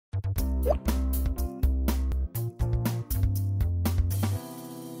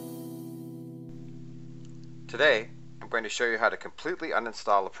Today, I'm going to show you how to completely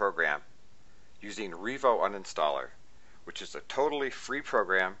uninstall a program using Revo Uninstaller, which is a totally free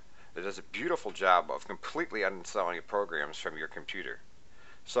program that does a beautiful job of completely uninstalling programs from your computer.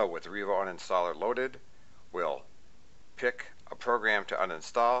 So with Revo Uninstaller loaded, we'll pick a program to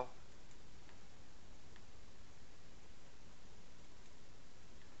uninstall,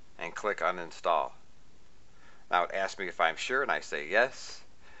 and click Uninstall. Now it asks me if I'm sure, and I say yes.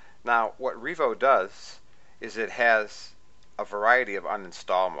 Now what Revo does is it has a variety of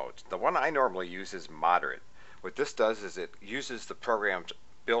uninstall modes. The one I normally use is moderate. What this does is it uses the program's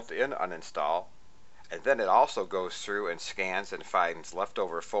built-in uninstall, and then it also goes through and scans and finds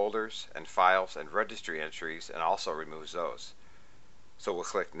leftover folders and files and registry entries and also removes those. So we'll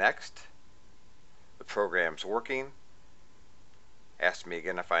click Next. The program's working. Asks me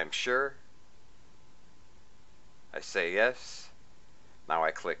again if I'm sure. I say yes. Now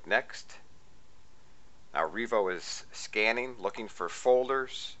I click Next. Now Revo is scanning, looking for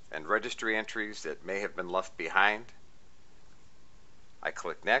folders and registry entries that may have been left behind. I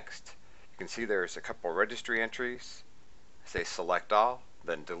click Next. You can see there's a couple registry entries. I say Select All,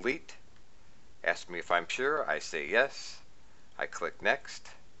 then Delete. Ask me if I'm sure. I say yes. I click Next.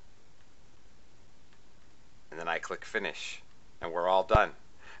 And then I click Finish. And we're all done.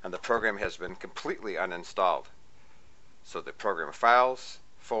 And the program has been completely uninstalled. So the program files,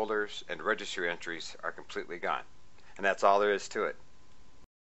 folders, and registry entries are completely gone. And that's all there is to it.